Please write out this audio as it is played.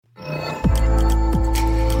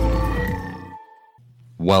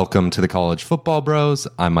Welcome to the College Football Bros.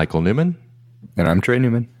 I'm Michael Newman. And I'm Trey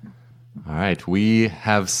Newman. All right, we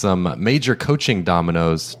have some major coaching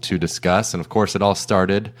dominoes to discuss. And of course, it all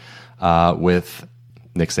started with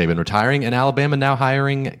Nick Saban retiring and Alabama now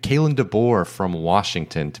hiring Kalen DeBoer from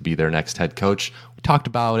Washington to be their next head coach. We talked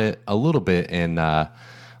about it a little bit in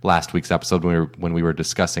last week's episode when we were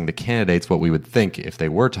discussing the candidates, what we would think if they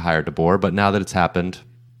were to hire DeBoer. But now that it's happened,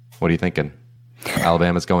 what are you thinking?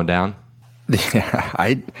 Alabama's going down?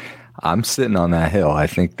 Yeah, I'm sitting on that hill. I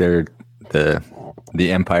think the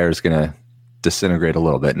empire is going to disintegrate a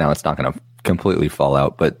little bit. Now it's not going to completely fall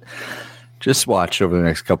out, but just watch over the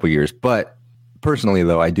next couple of years. But personally,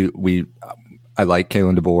 though, I like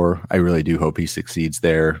Kalen DeBoer. I really do hope he succeeds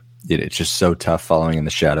there. It's just so tough following in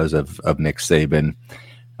the shadows of Nick Saban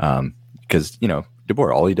because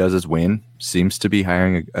DeBoer, all he does is win. Seems to be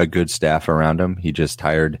hiring a good staff around him. He just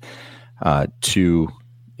hired two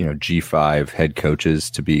G5 head coaches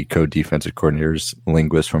to be co-defensive coordinators,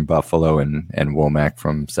 Linguist from Buffalo and Womack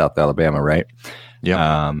from South Alabama, right?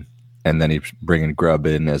 Yeah. And then he's bringing Grubb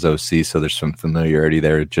in as OC, so there's some familiarity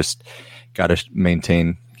there. Just got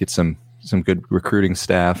to get some good recruiting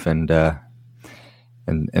staff and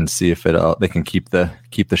see if they can keep the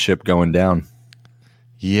ship going down.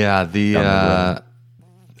 Yeah, this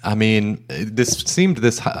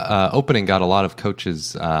opening got a lot of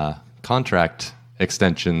coaches' contract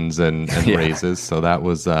extensions and raises, so that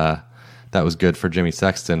was good for Jimmy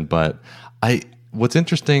Sexton. But what's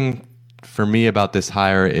interesting for me about this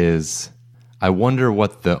hire is I wonder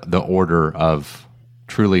what the order of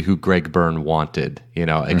truly who Greg Byrne wanted,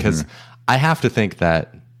 because I have to think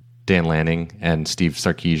that Dan Lanning and Steve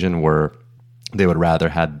Sarkisian they would rather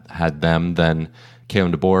had them than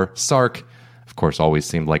Kalen DeBoer. Sark, of course, always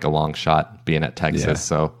seemed like a long shot being at Texas,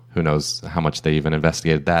 so who knows how much they even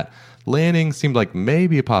investigated that. Lanning seemed like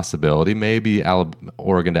maybe a possibility. Maybe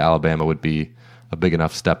Oregon to Alabama would be a big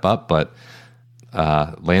enough step up, but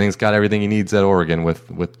Lanning's got everything he needs at Oregon with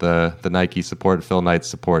the Nike support, Phil Knight's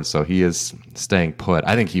support, so he is staying put.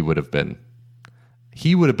 I think he would have been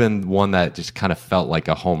one that just kind of felt like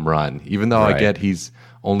a home run, even though I get he's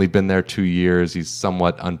only been there 2 years. He's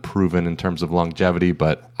somewhat unproven in terms of longevity,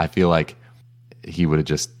 but I feel like he would have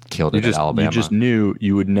just killed it at Alabama.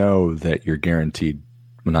 You would know that you're guaranteed.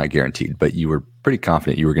 Well, not guaranteed, but you were pretty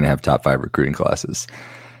confident you were going to have top 5 recruiting classes.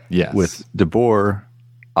 Yes. With DeBoer,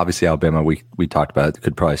 obviously Alabama, we talked about it,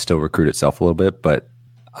 could probably still recruit itself a little bit, but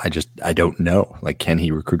I don't know. Like, can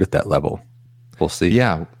he recruit at that level? We'll see.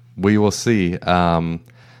 Yeah, we will see. So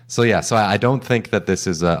I don't think that this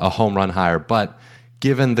is a home run hire, but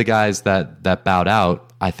given the guys that bowed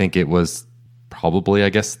out, I think it was probably, I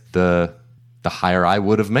guess, the hire I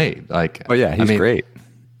would have made. Like, oh yeah, he's great.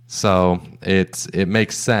 So it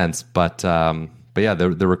makes sense, but yeah,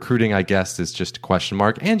 the recruiting, I guess, is just a question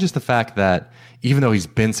mark, and just the fact that even though he's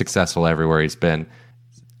been successful everywhere he's been,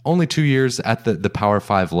 only 2 years at the Power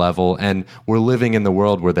 5 level, and we're living in the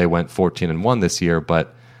world where they went 14-1 this year.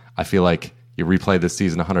 But I feel like you replay this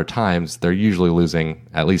season 100 times, they're usually losing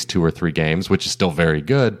at least 2 or 3 games, which is still very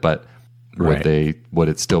good. But would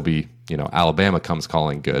it still be Alabama comes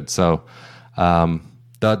calling good? So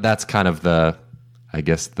that's kind of the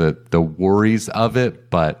worries of it,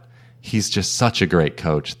 but he's just such a great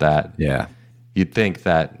coach that you'd think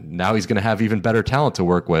that now he's going to have even better talent to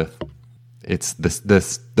work with. It's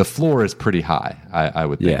the floor is pretty high, I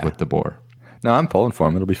would think, with DeBoer. No, I'm pulling for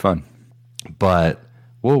him. It'll be fun. But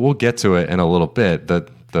we'll get to it in a little bit.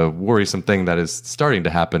 The worrisome thing that is starting to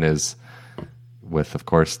happen is with, of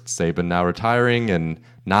course, Saban now retiring and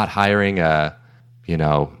not hiring a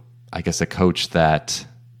coach that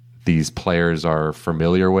these players are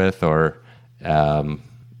familiar with, or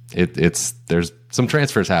there's some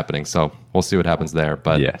transfers happening, so we'll see what happens there.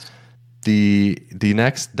 But the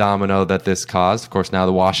next domino that this caused, of course, now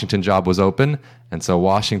the Washington job was open, and so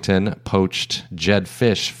Washington poached Jedd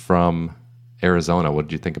Fisch from Arizona. What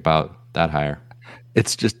did you think about that hire?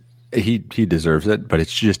 It's just he deserves it, but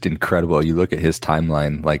it's just incredible. You look at his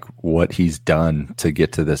timeline, like what he's done to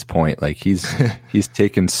get to this point. Like he's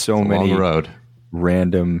taken so many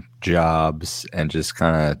random jobs and just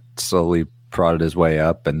kind of slowly prodded his way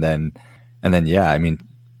up, and then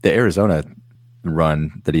the Arizona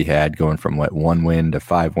run that he had, going from 1 win to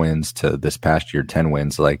 5 wins to this past year 10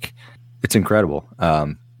 wins, like it's incredible.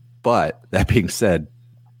 But that being said,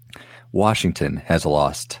 Washington has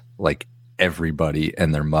lost like everybody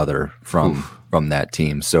and their mother from that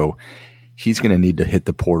team, so he's going to need to hit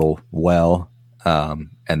the portal well, and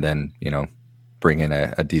then bring in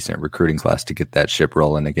a decent recruiting class to get that ship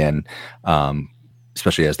rolling again,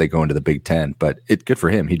 especially as they go into the Big Ten. But it's good for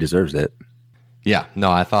him. He deserves it. Yeah, no,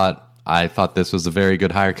 I thought I thought this was a very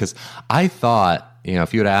good hire because I thought,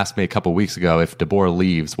 if you had asked me a couple weeks ago if DeBoer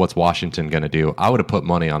leaves, what's Washington going to do? I would have put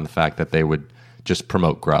money on the fact that they would just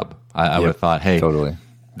promote Grubb. I would have thought, hey, totally.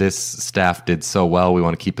 This staff did so well. We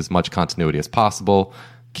want to keep as much continuity as possible,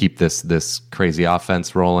 keep this crazy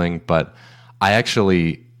offense rolling. But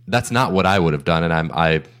that's not what I would have done, and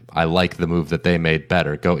I like the move that they made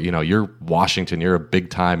better. You're Washington. You're a big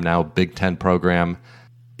time now, Big Ten program.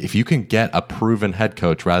 If you can get a proven head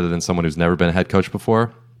coach rather than someone who's never been a head coach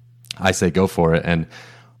before, I say go for it. And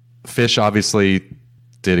Fisch obviously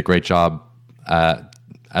did a great job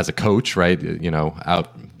as a coach, right?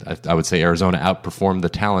 I would say Arizona outperformed the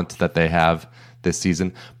talent that they have this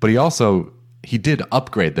season, but he did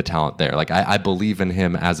upgrade the talent there. Like I believe in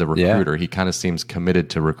him as a recruiter. He kind of seems committed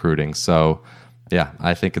to recruiting. So yeah,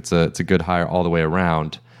 I think it's a good hire all the way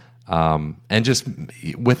around. And just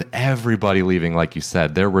with everybody leaving, like you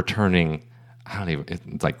said, they're returning.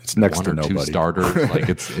 It's next one to or nobody. two starters. Like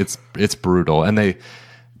it's brutal. And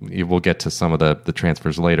we'll get to some of the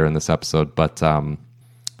transfers later in this episode, but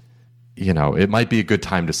it might be a good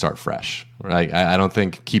time to start fresh, right? I don't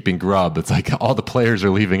think keeping Grubb, it's like all the players are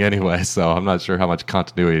leaving anyway, so I'm not sure how much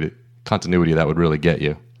continuity that would really get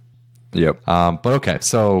you. Yep. But okay,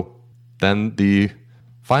 so then the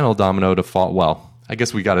final domino to fall. Well, I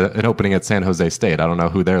guess we got an opening at San Jose State. I don't know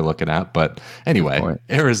who they're looking at, but anyway,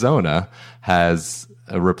 Arizona has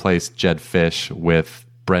replaced Jedd Fisch with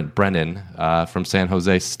Brent Brennan from San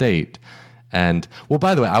Jose State. And well,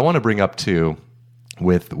 by the way, I want to bring up too,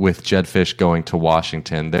 with Jedd Fisch going to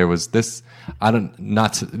Washington, there was this.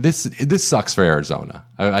 This sucks for Arizona.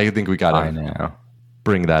 I think we got to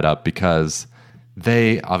bring that up because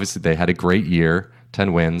they had a great year,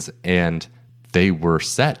 10 wins, and they were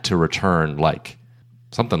set to return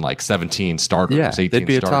something like 17 starters, 18 starters. They'd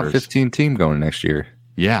be a top 15 team going next year.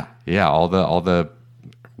 Yeah. All the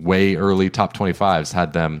way early top 25s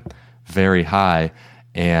had them very high,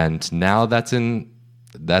 and now that's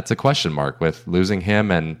a question mark with losing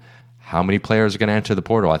him and how many players are going to enter the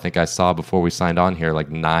portal. I think I saw before we signed on here,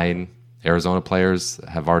 9 Arizona players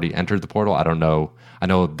have already entered the portal. I don't know. I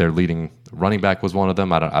know their leading running back was one of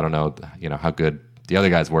them. I don't know, how good the other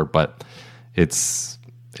guys were, but it's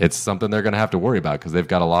something they're going to have to worry about because they've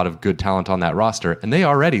got a lot of good talent on that roster. And they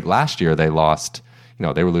already last year they lost.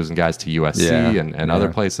 They were losing guys to USC and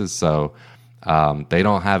other places, so they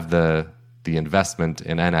don't have the investment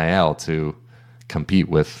in NIL to compete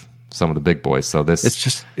with some of the big boys. So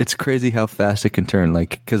it's crazy how fast it can turn.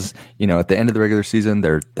 Because at the end of the regular season,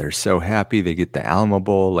 they're so happy they get the Alamo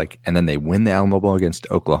Bowl, and then they win the Alamo Bowl against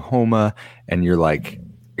Oklahoma, and you're like,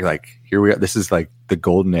 here we are. This is the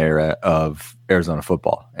golden era of Arizona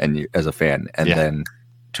football, and as a fan, and then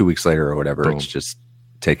 2 weeks later or whatever, boom. It's just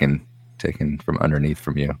taken from underneath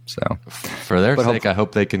from you. So for their sake, I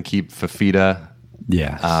hope they can keep Fafita,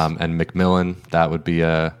 and McMillan. That would be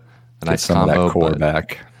a nice combo. Of that core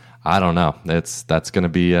back. I don't know. That's going to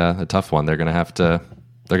be a tough one. They're going to have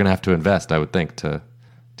to invest, I would think, to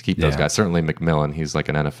keep those guys. Certainly McMillan. He's like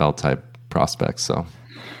an NFL type prospect. So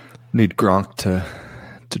need Gronk to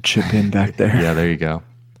chip in back there. Yeah, there you go.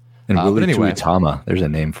 And Willie Tuitama. There's a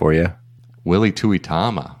name for you. Willie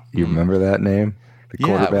Tuitama. You remember that name? The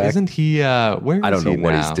quarterback. Isn't he? Where is I don't know he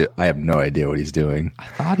what now? he's doing. I have no idea what he's doing. I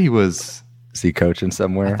thought he was. Is he coaching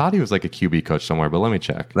somewhere? I thought he was like a QB coach somewhere, but let me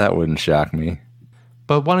check. That wouldn't shock me.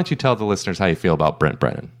 But why don't you tell the listeners how you feel about Brent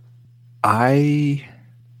Brennan? I'm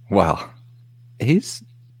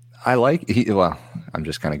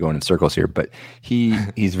just kind of going in circles here, but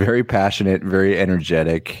he's very passionate, very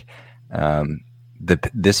energetic.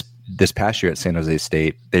 This past year at San Jose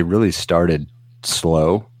State, they really started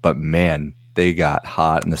slow, but man, they got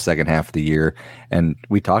hot in the second half of the year. And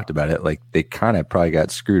we talked about it, they kind of probably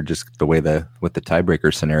got screwed just the way with the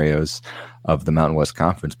tiebreaker scenarios of the Mountain West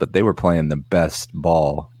Conference, but they were playing the best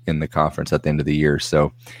ball in the conference at the end of the year.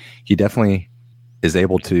 So he definitely is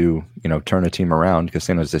able to, turn a team around because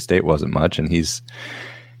San Jose State wasn't much, and he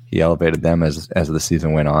elevated them as the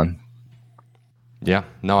season went on. Yeah,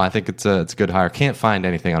 no, I think it's a good hire. Can't find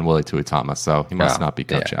anything on Willie Tuitama, so he must not be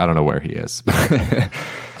coaching. I don't know where he is.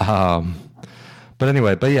 But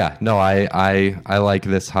anyway, I like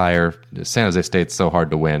this hire. San Jose State's so hard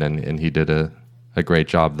to win, and he did a great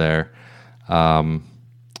job there.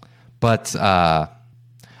 But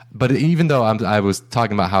even though I was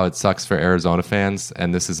talking about how it sucks for Arizona fans,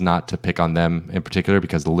 and this is not to pick on them in particular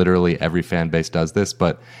because literally every fan base does this,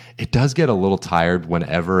 but it does get a little tired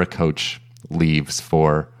whenever a coach leaves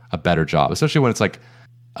for a better job, especially when it's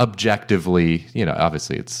objectively,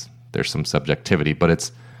 obviously there's some subjectivity, but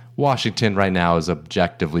it's Washington right now is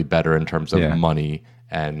objectively better in terms of money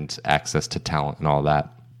and access to talent and all that.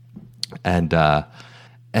 and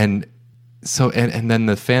so then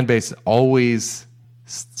the fan base always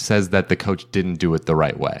says that the coach didn't do it the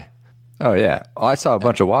right way. Oh yeah, I saw a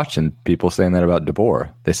bunch of watching people saying that about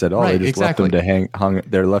DeBoer. They said, "Oh, right, they just exactly. left him to hung.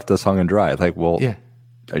 They left us hung and dry." Like, well, yeah.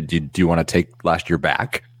 Do you want to take last year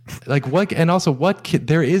back? Like what? And also,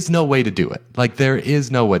 there is no way to do it. Like there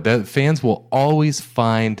is no way. The fans will always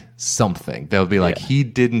find something. They'll be like, he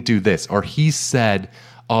didn't do this, or he said,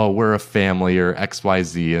 "Oh, we're a family," or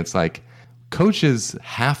XYZ. And it's like coaches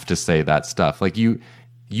have to say that stuff. Like you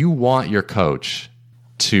want your coach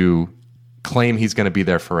to claim he's going to be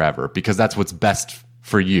there forever because that's what's best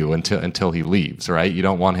for you until he leaves, right? You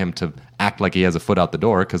don't want him to act like he has a foot out the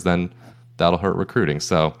door because then that'll hurt recruiting.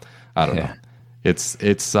 So I don't know. It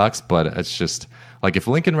sucks, but it's just like if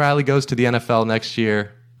Lincoln Riley goes to the NFL next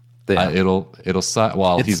year, it'll suck.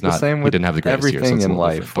 Well, it's he's not. Same he with didn't have the greatest everything year, so in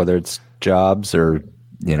life, whether it's jobs or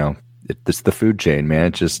it's the food chain,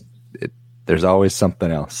 man. There's always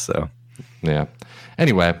something else. So yeah.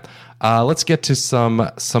 Anyway. Let's get to some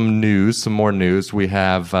more news. We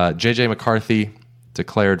have J.J. McCarthy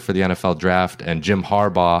declared for the NFL draft, and Jim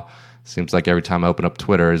Harbaugh seems like every time I open up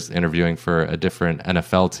Twitter is interviewing for a different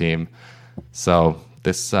NFL team. So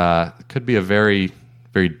this could be a very,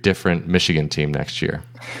 very different Michigan team next year.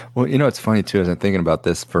 Well, it's funny too, as I'm thinking about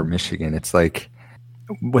this for Michigan, it's like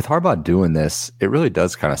with Harbaugh doing this, it really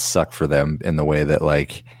does kind of suck for them in the way that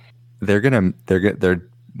like they're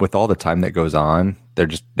with all the time that goes on,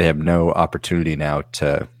 they have no opportunity now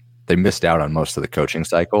they missed out on most of the coaching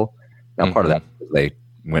cycle. Now, part of that, they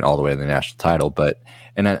went all the way to the national title,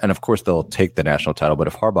 and of course they'll take the national title. But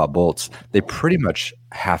if Harbaugh bolts, they pretty much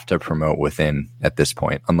have to promote within at this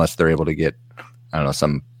point, unless they're able to get, I don't know,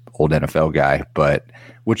 some old NFL guy,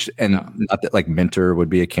 not that like Minter would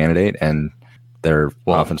be a candidate and their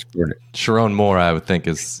offense coordinator. Sharon Moore, I would think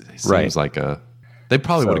seems like they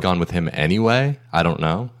probably would have gone with him anyway. I don't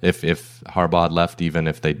know if Harbaugh had left, even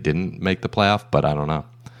if they didn't make the playoff, but I don't know.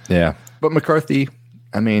 Yeah. But McCarthy,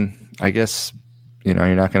 I mean, I guess, you're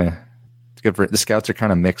not going to, it's good for the scouts are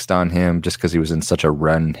kind of mixed on him just because he was in such a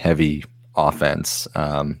run heavy offense.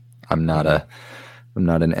 I'm not an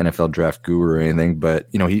NFL draft guru or anything, but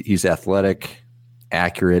he's athletic,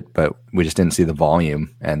 accurate, but we just didn't see the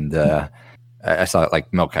volume. And, I saw it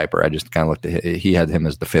like Mel Kiper. I just kind of looked at he had him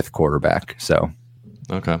as the fifth quarterback. So,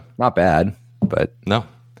 okay. Not bad, but no.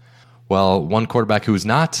 Well, one quarterback who's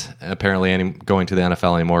not apparently going to the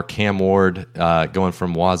NFL anymore, Cam Ward, going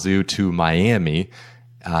from Wazoo to Miami.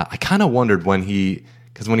 I kind of wondered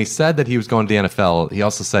because when he said that he was going to the NFL, he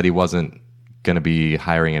also said he wasn't going to be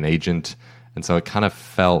hiring an agent. And so it kind of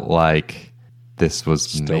felt like this was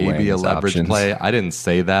still maybe a leverage play. I didn't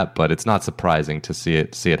say that, but it's not surprising to see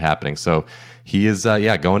it happening. So he is,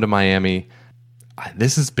 going to Miami.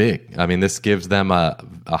 This is big. I mean, this gives them a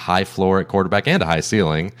high floor at quarterback and a high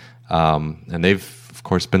ceiling. And they've, of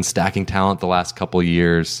course, been stacking talent the last couple of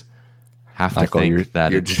years. Have to think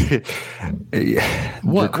that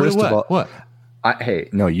What? Hey,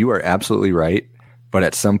 no, you are absolutely right. But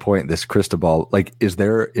at some point, this Cristobal, like, is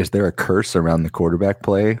there a curse around the quarterback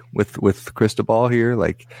play with Cristobal here?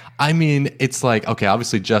 Like, I mean, it's like, okay,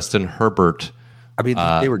 obviously Justin Herbert. I mean,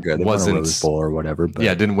 they were good. They wasn't a Rose Bowl or whatever. But.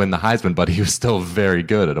 Yeah, didn't win the Heisman, but he was still very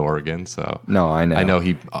good at Oregon. So no, I know. I know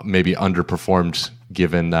he maybe underperformed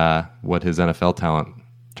given what his NFL talent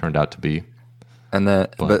turned out to be. And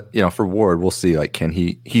but for Ward, we'll see. Like, can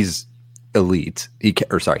he's elite? He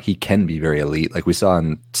can be very elite. Like we saw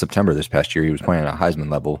in September this past year, he was playing at a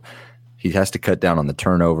Heisman level. He has to cut down on the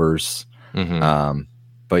turnovers. Mm-hmm.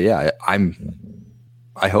 But yeah,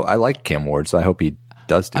 I like Cam Ward, so I hope he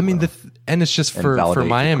does. I mean, and it's just for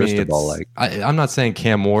Miami. I'm not saying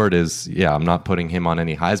Cam Ward is. Yeah, I'm not putting him on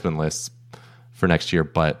any Heisman lists for next year,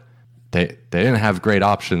 but they didn't have great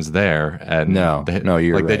options there. And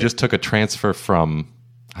you're right. They just took a transfer from,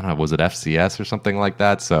 I don't know, was it FCS or something like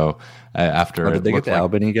that? So after did they get the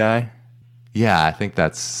Albany guy? Yeah, I think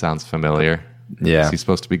that sounds familiar. Yeah, is he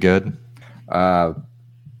supposed to be good?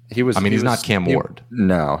 He was. I mean, he's not Cam Ward.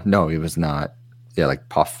 No, he was not. Yeah, like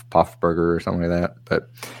Puffburger or something like that. But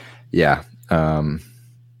yeah.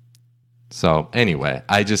 So anyway,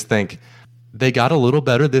 I just think they got a little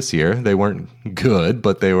better this year. They weren't good,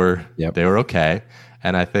 but they were okay.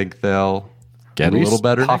 And I think they'll get a little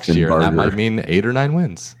better next year. And that might mean 8 or 9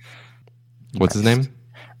 wins. What's his name?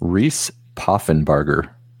 Reese Poffenbarger.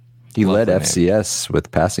 He led FCS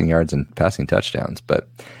with passing yards and passing touchdowns, but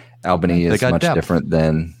Albany is much different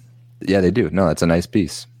than. Yeah, they do. No, that's a nice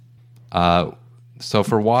piece. So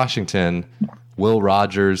for Washington, Will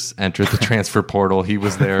Rogers entered the transfer portal. He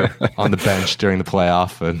was there on the bench during the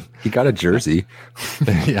playoff, and he got a jersey.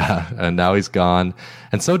 Yeah, and now he's gone.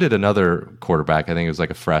 And so did another quarterback. I think it was like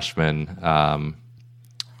a freshman,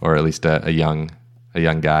 or at least a young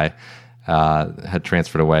guy, had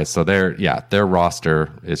transferred away. So their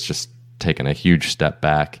roster is just taking a huge step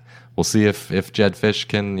back. We'll see if Jedd Fisch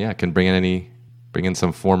can bring in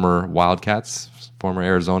some former Wildcats, former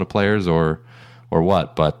Arizona players, or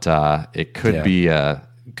what. But it could be.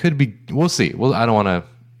 We'll see. Well, I don't want to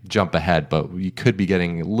jump ahead, but we could be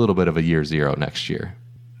getting a little bit of a year zero next year.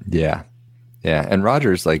 Yeah. And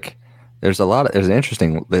Rogers, like, there's an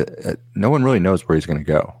interesting. No one really knows where he's going to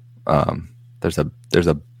go. There's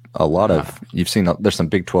a lot of, you've seen, there's some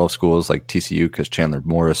Big 12 schools like TCU because Chandler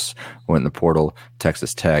Morris went in the portal,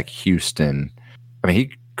 Texas Tech, Houston. I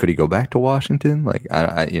mean, could he go back to Washington? Like,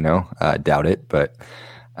 I doubt it, but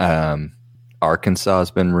Arkansas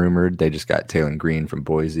has been rumored. They just got Taylor Green from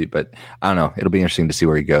Boise, but I don't know. It'll be interesting to see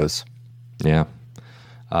where he goes. Yeah.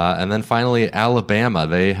 And then finally, Alabama.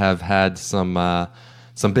 They have had some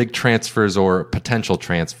big transfers or potential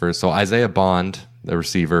transfers. So Isaiah Bond, the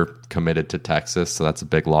receiver, committed to Texas, so that's a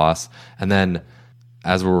big loss. And then,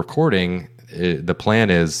 as we're recording, the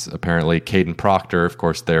plan is apparently Caden Proctor, of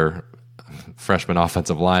course, their freshman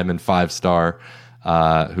offensive lineman, 5-star,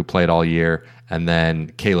 who played all year, and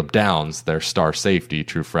then Caleb Downs, their star safety,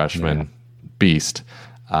 true freshman beast,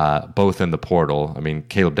 both in the portal. I mean,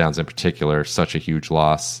 Caleb Downs in particular, such a huge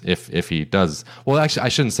loss. If he does, well, actually, I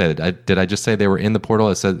shouldn't say that. Did I just say they were in the portal?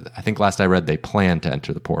 I think last I read they plan to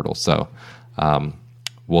enter the portal. So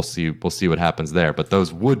we'll see what happens there. But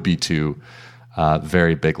those would be two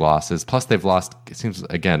very big losses. Plus, they've lost. It seems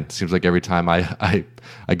like every time I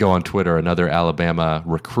go on Twitter, another Alabama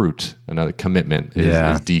recruit, another commitment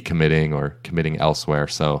is decommitting or committing elsewhere.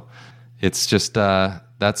 So it's just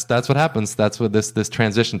that's what happens. That's what this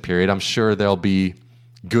transition period. I'm sure there'll be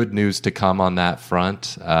good news to come on that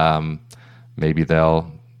front. Maybe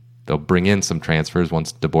they'll bring in some transfers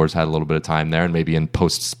once DeBoer's had a little bit of time there, and maybe in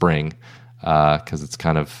post spring, because it's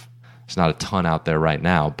not a ton out there right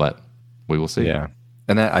now, but we will see. Yeah.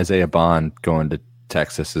 And that Isaiah Bond going to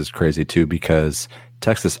Texas is crazy too, because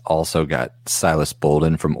Texas also got Silas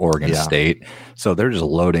Bolden from Oregon State. So they're just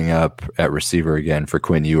loading up at receiver again for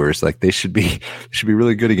Quinn Ewers. Like, they should be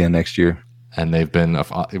really good again next year. And they've been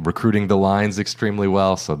recruiting the lines extremely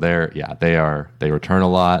well. So they return a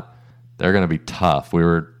lot. They're going to be tough.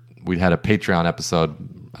 We had a Patreon episode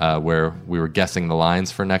where we were guessing the lines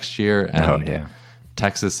for next year, and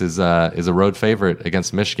Texas is a road favorite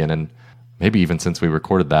against Michigan, and maybe even since we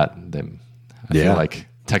recorded that, I feel like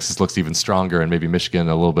Texas looks even stronger, and maybe Michigan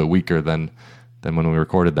a little bit weaker than when we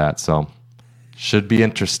recorded that. So should be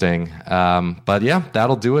interesting. But yeah,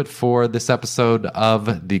 that'll do it for this episode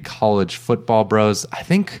of the College Football Bros. I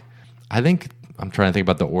think I'm trying to think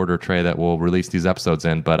about the order, Trey, that we'll release these episodes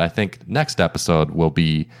in, but I think next episode will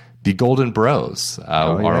be the Golden Bros,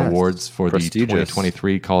 our awards for the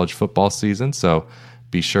 2023 college football season. So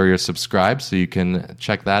be sure you're subscribed so you can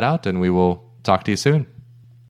check that out, and we will talk to you soon.